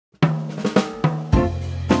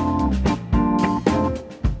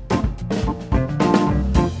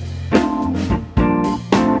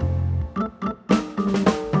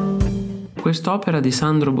Quest'opera di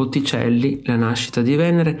Sandro Botticelli, La nascita di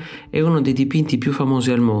Venere, è uno dei dipinti più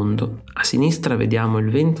famosi al mondo. A sinistra vediamo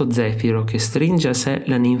il vento zefiro che stringe a sé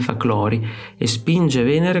la ninfa Clori e spinge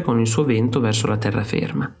Venere con il suo vento verso la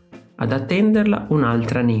terraferma. Ad attenderla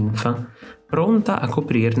un'altra ninfa, pronta a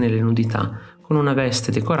coprirne le nudità, con una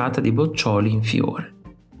veste decorata di boccioli in fiore.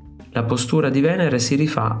 La postura di Venere si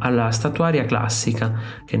rifà alla statuaria classica,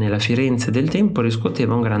 che nella Firenze del tempo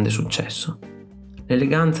riscuoteva un grande successo.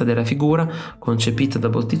 L'eleganza della figura, concepita da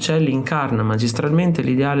Botticelli, incarna magistralmente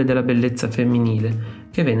l'ideale della bellezza femminile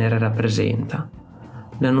che Venere rappresenta.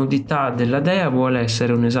 La nudità della dea vuole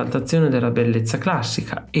essere un'esaltazione della bellezza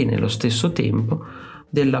classica e, nello stesso tempo,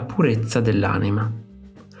 della purezza dell'anima.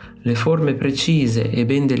 Le forme precise e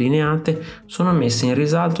ben delineate sono messe in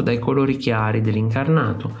risalto dai colori chiari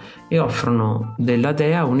dell'incarnato e offrono della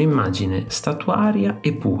dea un'immagine statuaria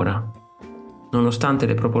e pura. Nonostante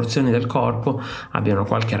le proporzioni del corpo abbiano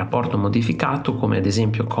qualche rapporto modificato, come ad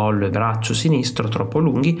esempio collo e braccio sinistro troppo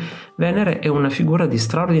lunghi, Venere è una figura di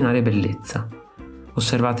straordinaria bellezza.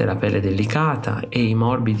 Osservate la pelle delicata e i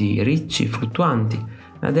morbidi ricci fluttuanti.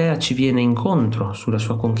 La dea ci viene incontro sulla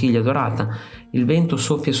sua conchiglia dorata, il vento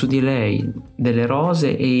soffia su di lei, delle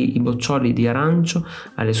rose e i boccioli di arancio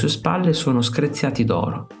alle sue spalle sono screziati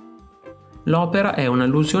d'oro. L'opera è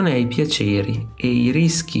un'allusione ai piaceri e ai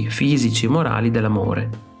rischi fisici e morali dell'amore.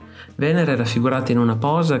 Venere è raffigurata in una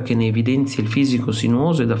posa che ne evidenzia il fisico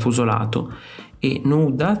sinuoso ed affusolato e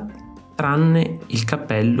nuda tranne il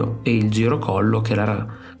cappello e il girocollo che la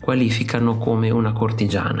qualificano come una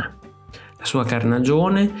cortigiana. La sua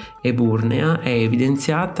carnagione eburnea è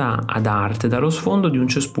evidenziata ad arte dallo sfondo di un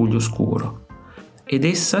cespuglio scuro, ed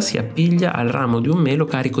essa si appiglia al ramo di un melo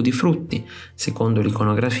carico di frutti, secondo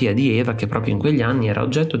l'iconografia di Eva che proprio in quegli anni era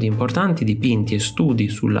oggetto di importanti dipinti e studi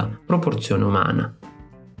sulla proporzione umana.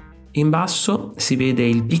 In basso si vede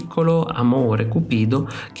il piccolo amore Cupido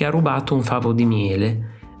che ha rubato un favo di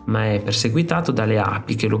miele, ma è perseguitato dalle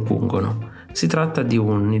api che lo pungono. Si tratta di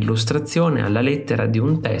un'illustrazione alla lettera di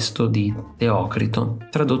un testo di Teocrito,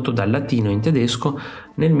 tradotto dal latino in tedesco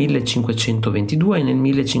nel 1522 e nel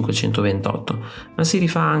 1528, ma si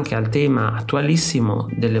rifà anche al tema attualissimo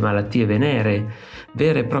delle malattie veneree,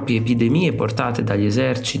 vere e proprie epidemie portate dagli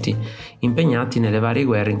eserciti impegnati nelle varie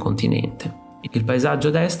guerre in continente. Il paesaggio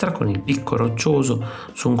a destra, con il picco roccioso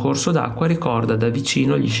su un corso d'acqua, ricorda da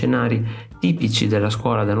vicino gli scenari tipici della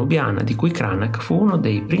scuola danubiana, di cui Cranach fu uno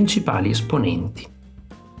dei principali esponenti.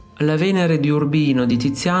 La Venere di Urbino di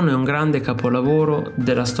Tiziano è un grande capolavoro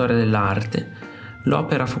della storia dell'arte.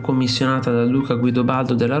 L'opera fu commissionata dal duca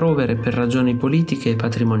Guidobaldo della Rovere per ragioni politiche e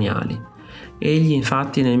patrimoniali. Egli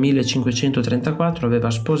infatti nel 1534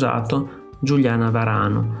 aveva sposato Giuliana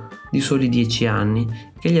Varano, di soli 10 anni,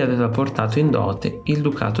 che gli aveva portato in dote il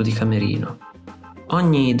ducato di Camerino.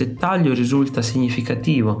 Ogni dettaglio risulta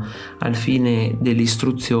significativo al fine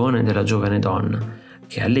dell'istruzione della giovane donna,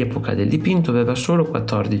 che all'epoca del dipinto aveva solo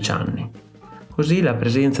 14 anni. Così la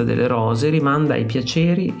presenza delle rose rimanda ai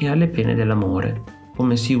piaceri e alle pene dell'amore.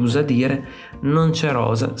 Come si usa dire, non c'è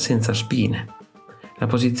rosa senza spine. La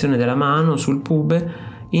posizione della mano sul pube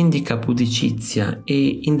indica pudicizia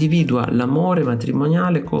e individua l'amore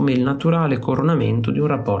matrimoniale come il naturale coronamento di un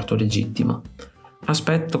rapporto legittimo,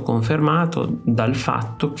 aspetto confermato dal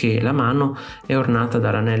fatto che la mano è ornata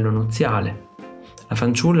dall'anello nuziale. La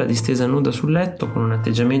fanciulla, distesa nuda sul letto con un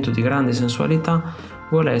atteggiamento di grande sensualità,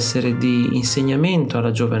 vuole essere di insegnamento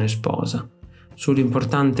alla giovane sposa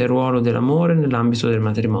sull'importante ruolo dell'amore nell'ambito del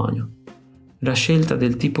matrimonio. La scelta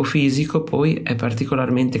del tipo fisico poi è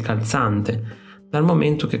particolarmente calzante, dal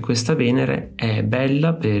momento che questa Venere è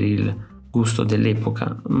bella per il gusto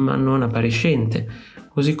dell'epoca, ma non appariscente,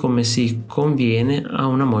 così come si conviene a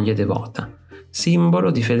una moglie devota.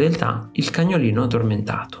 Simbolo di fedeltà, il cagnolino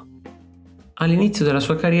addormentato. All'inizio della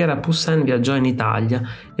sua carriera Poussin viaggiò in Italia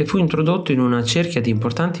e fu introdotto in una cerchia di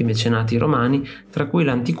importanti mecenati romani, tra cui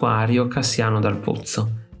l'antiquario Cassiano dal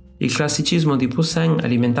Pozzo. Il classicismo di Poussin,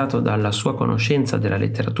 alimentato dalla sua conoscenza della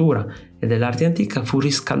letteratura e dell'arte antica, fu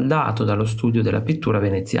riscaldato dallo studio della pittura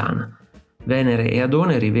veneziana. Venere e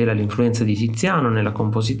Adone rivela l'influenza di Tiziano nella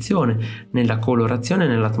composizione, nella colorazione e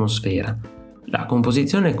nell'atmosfera. La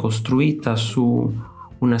composizione è costruita su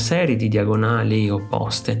una serie di diagonali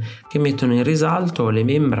opposte che mettono in risalto le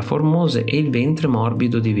membra formose e il ventre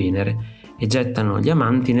morbido di Venere e gettano gli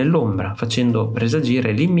amanti nell'ombra, facendo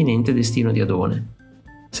presagire l'imminente destino di Adone.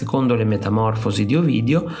 Secondo le metamorfosi di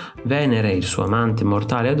Ovidio, Venere e il suo amante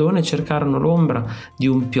mortale Adone cercarono l'ombra di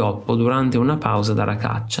un pioppo durante una pausa dalla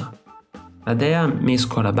caccia. La dea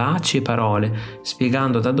mescola baci e parole,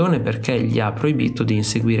 spiegando ad Adone perché gli ha proibito di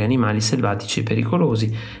inseguire animali selvatici e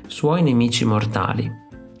pericolosi, suoi nemici mortali.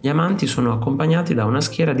 Gli amanti sono accompagnati da una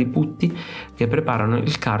schiera di putti che preparano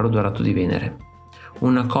il carro dorato di Venere.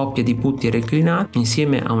 Una coppia di putti reclinati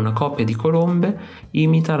insieme a una coppia di colombe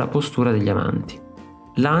imita la postura degli amanti.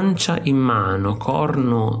 Lancia in mano,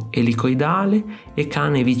 corno elicoidale e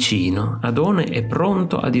cane vicino. Adone è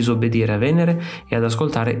pronto a disobbedire a Venere e ad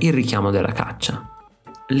ascoltare il richiamo della caccia.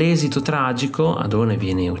 L'esito tragico, Adone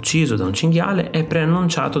viene ucciso da un cinghiale, è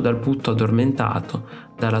preannunciato dal putto addormentato,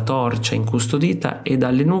 dalla torcia incustodita e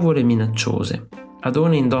dalle nuvole minacciose.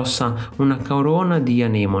 Adone indossa una corona di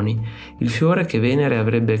anemoni, il fiore che Venere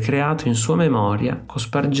avrebbe creato in sua memoria,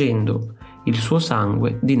 cospargendo il suo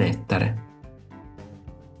sangue di nettare.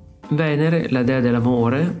 Venere, la dea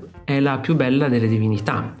dell'amore, è la più bella delle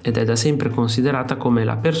divinità ed è da sempre considerata come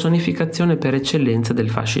la personificazione per eccellenza del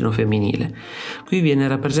fascino femminile. Qui viene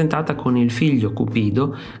rappresentata con il figlio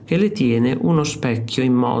Cupido che le tiene uno specchio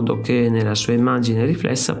in modo che nella sua immagine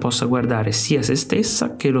riflessa possa guardare sia se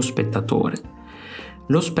stessa che lo spettatore.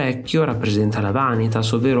 Lo specchio rappresenta la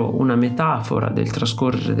vanitas, ovvero una metafora del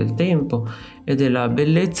trascorrere del tempo e della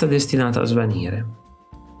bellezza destinata a svanire.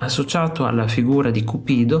 Associato alla figura di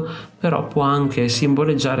Cupido, però può anche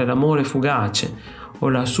simboleggiare l'amore fugace o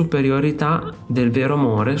la superiorità del vero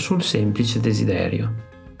amore sul semplice desiderio.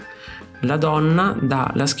 La donna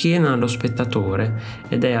dà la schiena allo spettatore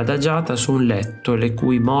ed è adagiata su un letto le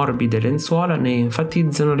cui morbide lenzuola ne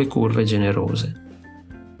enfatizzano le curve generose.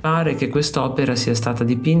 Pare che quest'opera sia stata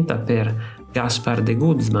dipinta per Gaspar de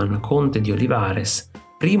Guzman, conte di Olivares,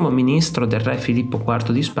 primo ministro del re Filippo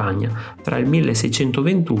IV di Spagna tra il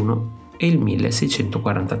 1621 e il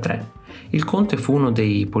 1643. Il conte fu uno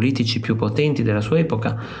dei politici più potenti della sua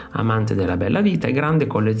epoca, amante della bella vita e grande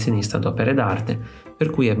collezionista d'opere d'arte,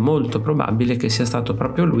 per cui è molto probabile che sia stato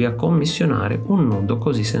proprio lui a commissionare un nudo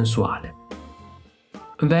così sensuale.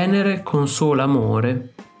 Venere consola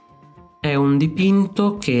amore è un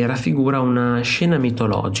dipinto che raffigura una scena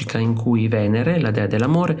mitologica in cui Venere, la dea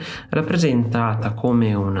dell'amore, rappresentata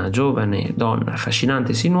come una giovane donna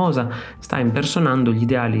affascinante e sinuosa, sta impersonando gli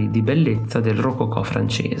ideali di bellezza del rococò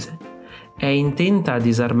francese. È intenta a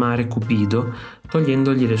disarmare Cupido,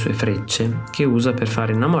 togliendogli le sue frecce, che usa per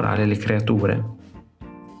far innamorare le creature.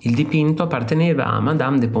 Il dipinto apparteneva a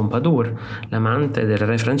Madame de Pompadour, l'amante del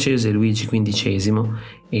re francese Luigi XV,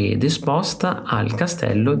 ed esposta al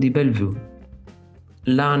castello di Bellevue.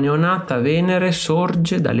 La neonata Venere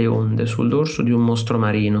sorge dalle onde sul dorso di un mostro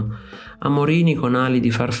marino. Amorini con ali di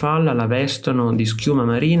farfalla la vestono di schiuma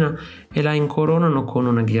marina e la incoronano con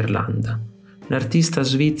una ghirlanda. L'artista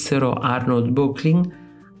svizzero Arnold Böcklin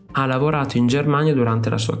ha lavorato in Germania durante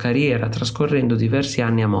la sua carriera, trascorrendo diversi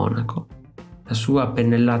anni a Monaco. La sua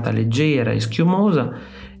pennellata leggera e schiumosa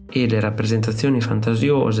e le rappresentazioni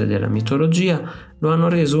fantasiose della mitologia lo hanno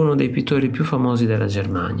reso uno dei pittori più famosi della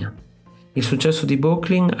Germania. Il successo di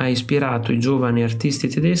Böcklin ha ispirato i giovani artisti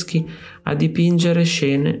tedeschi a dipingere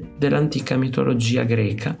scene dell'antica mitologia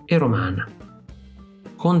greca e romana.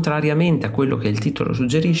 Contrariamente a quello che il titolo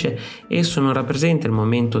suggerisce, esso non rappresenta il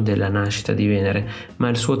momento della nascita di Venere, ma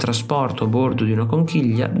il suo trasporto a bordo di una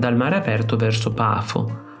conchiglia dal mare aperto verso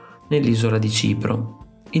Pafo, nell'isola di Cipro.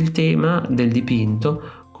 Il tema del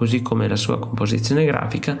dipinto, così come la sua composizione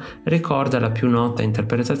grafica, ricorda la più nota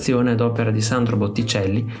interpretazione ad opera di Sandro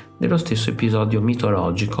Botticelli dello stesso episodio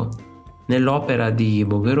mitologico. Nell'opera di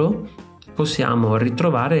Bouguereau possiamo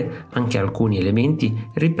ritrovare anche alcuni elementi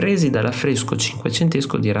ripresi dall'affresco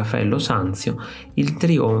cinquecentesco di Raffaello Sanzio, Il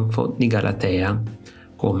trionfo di Galatea,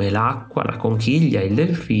 come l'acqua, la conchiglia, il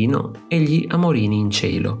delfino e gli amorini in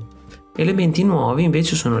cielo. Elementi nuovi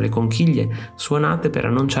invece sono le conchiglie suonate per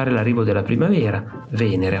annunciare l'arrivo della primavera,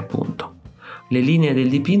 Venere appunto. Le linee del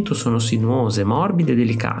dipinto sono sinuose, morbide e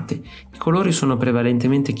delicate, i colori sono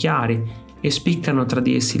prevalentemente chiari e spiccano tra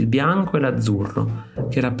di essi il bianco e l'azzurro,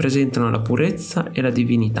 che rappresentano la purezza e la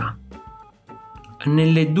divinità.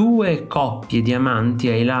 Nelle due coppie di amanti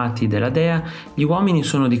ai lati della dea, gli uomini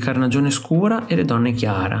sono di carnagione scura e le donne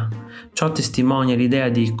chiara. Ciò testimonia l'idea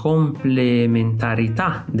di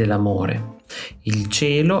complementarità dell'amore. Il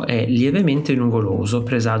cielo è lievemente nuvoloso,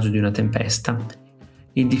 presagio di una tempesta.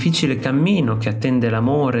 Il difficile cammino che attende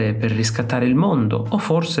l'amore per riscattare il mondo, o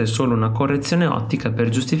forse è solo una correzione ottica per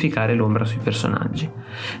giustificare l'ombra sui personaggi.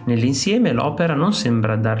 Nell'insieme l'opera non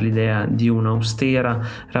sembra dar l'idea di un'austera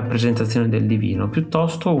rappresentazione del divino,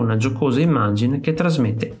 piuttosto una giocosa immagine che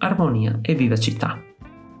trasmette armonia e vivacità.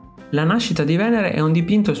 La nascita di Venere è un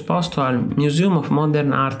dipinto esposto al Museum of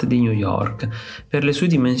Modern Art di New York. Per le sue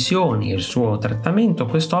dimensioni e il suo trattamento,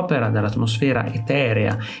 quest'opera, dall'atmosfera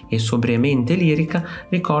eterea e sobriamente lirica,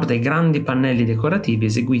 ricorda i grandi pannelli decorativi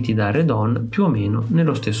eseguiti da Redon più o meno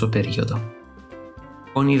nello stesso periodo.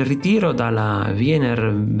 Con il ritiro dalla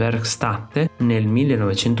Wiener nel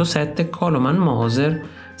 1907, Koloman Moser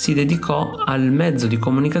si dedicò al mezzo di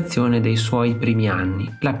comunicazione dei suoi primi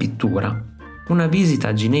anni, la pittura. Una visita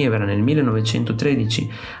a Ginevra nel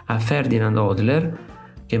 1913 a Ferdinand Hodler,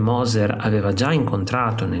 che Moser aveva già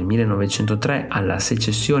incontrato nel 1903 alla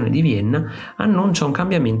Secessione di Vienna, annuncia un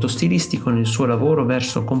cambiamento stilistico nel suo lavoro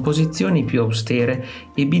verso composizioni più austere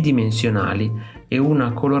e bidimensionali e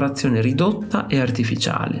una colorazione ridotta e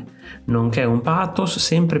artificiale, nonché un pathos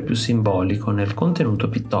sempre più simbolico nel contenuto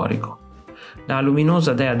pittorico. La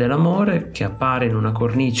luminosa dea dell'amore, che appare in una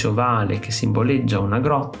cornice ovale che simboleggia una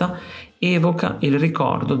grotta, evoca il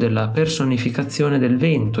ricordo della personificazione del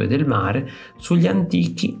vento e del mare sugli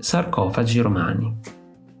antichi sarcofagi romani.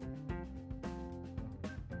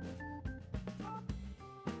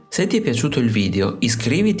 Se ti è piaciuto il video,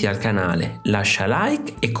 iscriviti al canale, lascia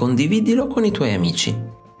like e condividilo con i tuoi amici.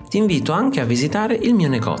 Ti invito anche a visitare il mio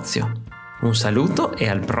negozio. Un saluto e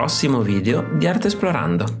al prossimo video di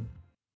Artesplorando.